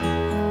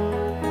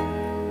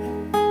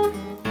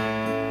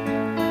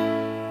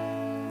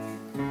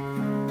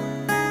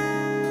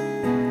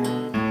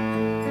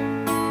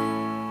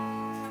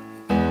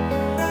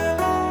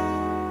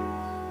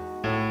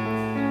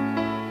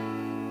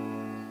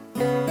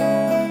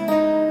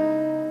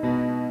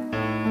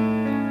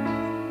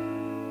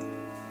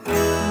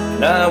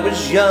When I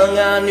was young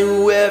I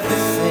knew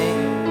everything,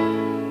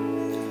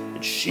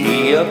 but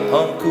she a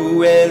punk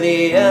who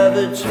rarely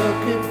ever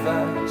took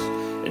advice.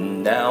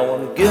 And now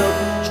I'm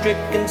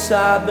guilt-stricken,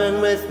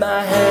 sobbing with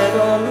my head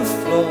on the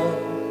floor,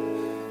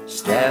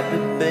 stabbed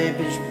at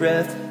baby's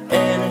breath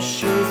and a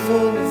shoe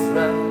full of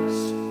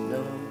rice.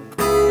 No,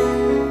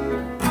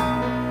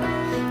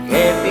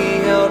 can't be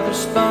held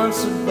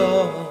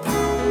responsible.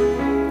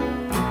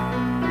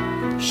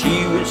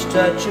 She was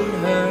touching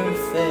her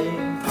face.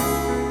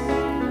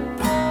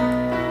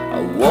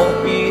 I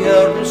won't be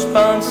held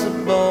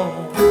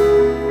responsible.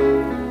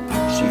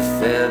 She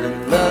fell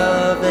in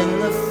love in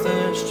the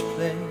first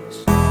place.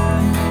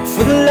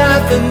 For the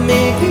life of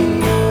me,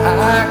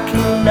 I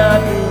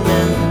cannot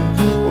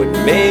remember what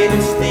made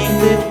us think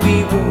that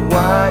we were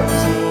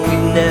wise and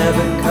we'd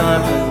never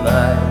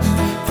compromise.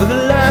 For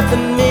the life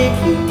of me,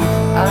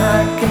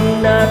 I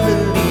cannot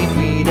believe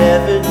we'd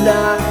ever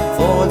die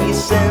for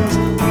these sins.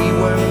 We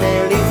were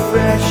merely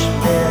freshmen.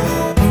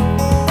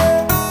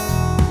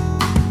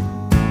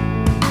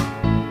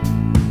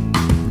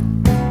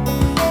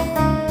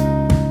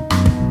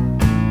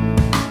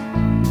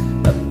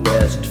 My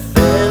best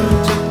friend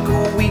took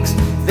a week's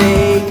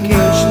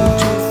vacation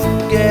to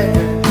forget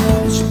her.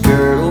 This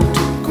girl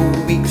took a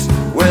week's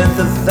worth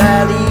of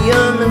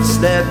Valium and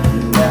slept.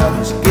 And now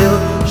he's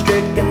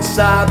guilt-stricken,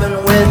 sobbing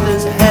with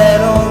his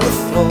head on the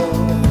floor.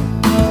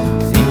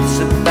 Thinks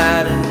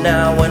about it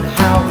now and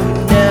how he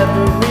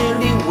never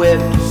really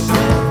wept a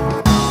cent.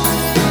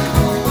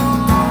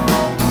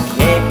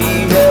 Can't be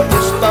held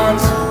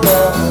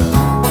responsible.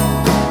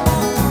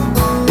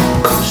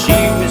 She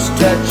was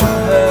touching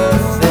her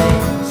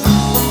face.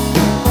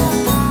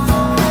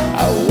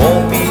 I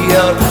won't be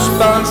held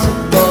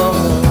responsible.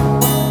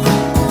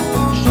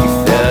 She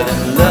fell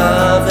in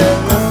love in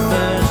the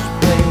first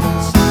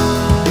place.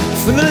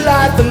 For the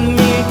life of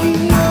me,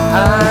 I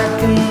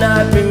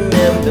cannot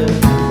remember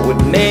what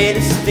made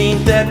us think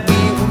that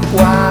we were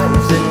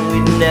wise and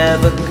we'd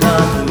never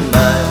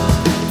compromise.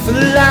 For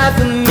the life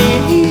of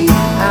me,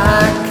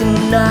 I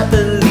cannot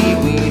believe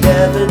we'd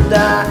ever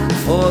die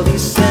for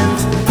these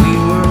sins. We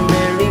were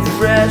merely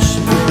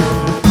freshmen.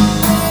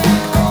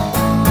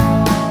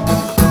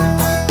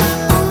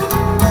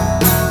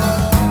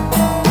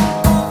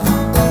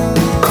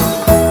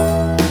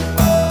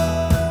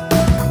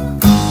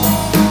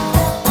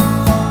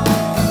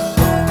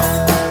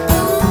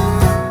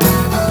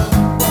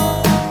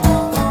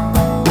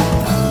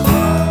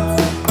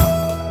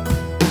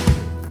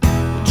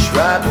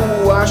 Tried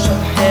to wash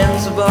our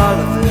hands of all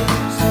of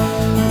this.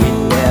 We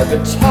never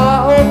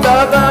talked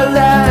of our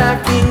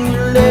lacking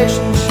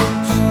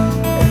relationships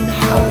and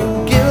how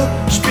we're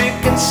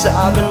guilt-stricken,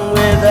 sobbing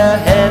with our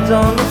heads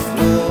on the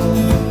floor.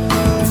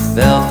 We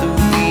fell through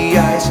the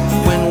ice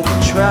when we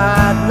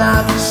tried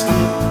not to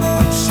sleep.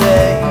 We'd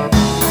say,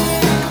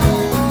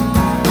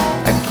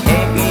 I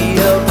can't be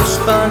held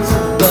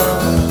responsible.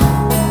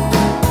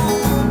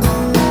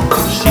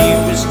 She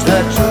was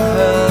touching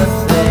her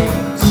face.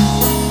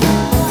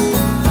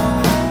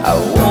 I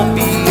won't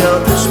be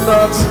held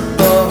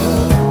responsible.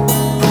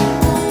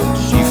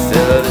 She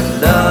fell in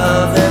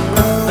love in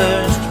the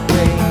first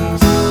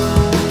place.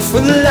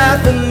 For the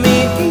life of me,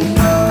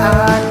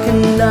 I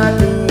cannot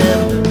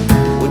remember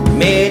what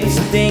made us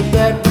think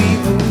that we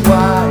were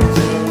wise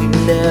and we'd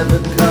never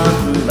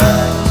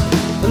compromise.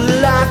 For the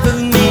life of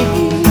me,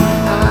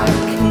 I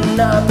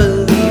cannot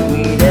believe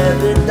we'd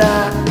ever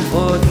die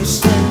for these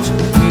sins.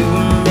 We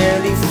were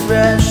merely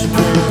freshmen.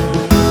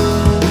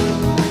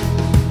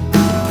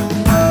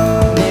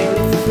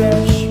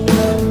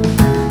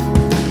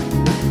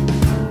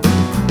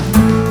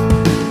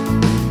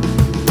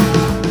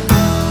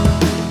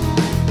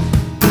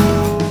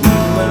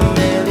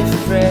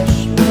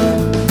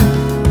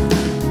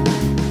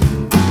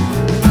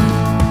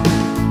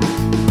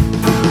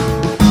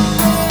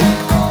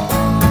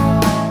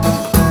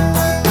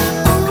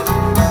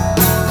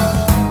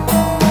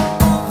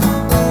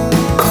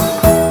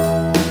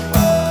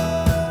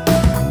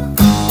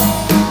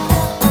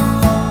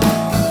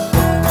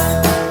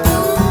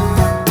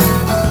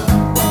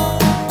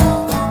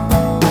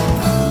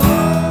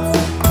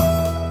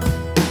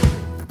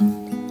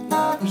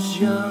 I was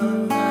young.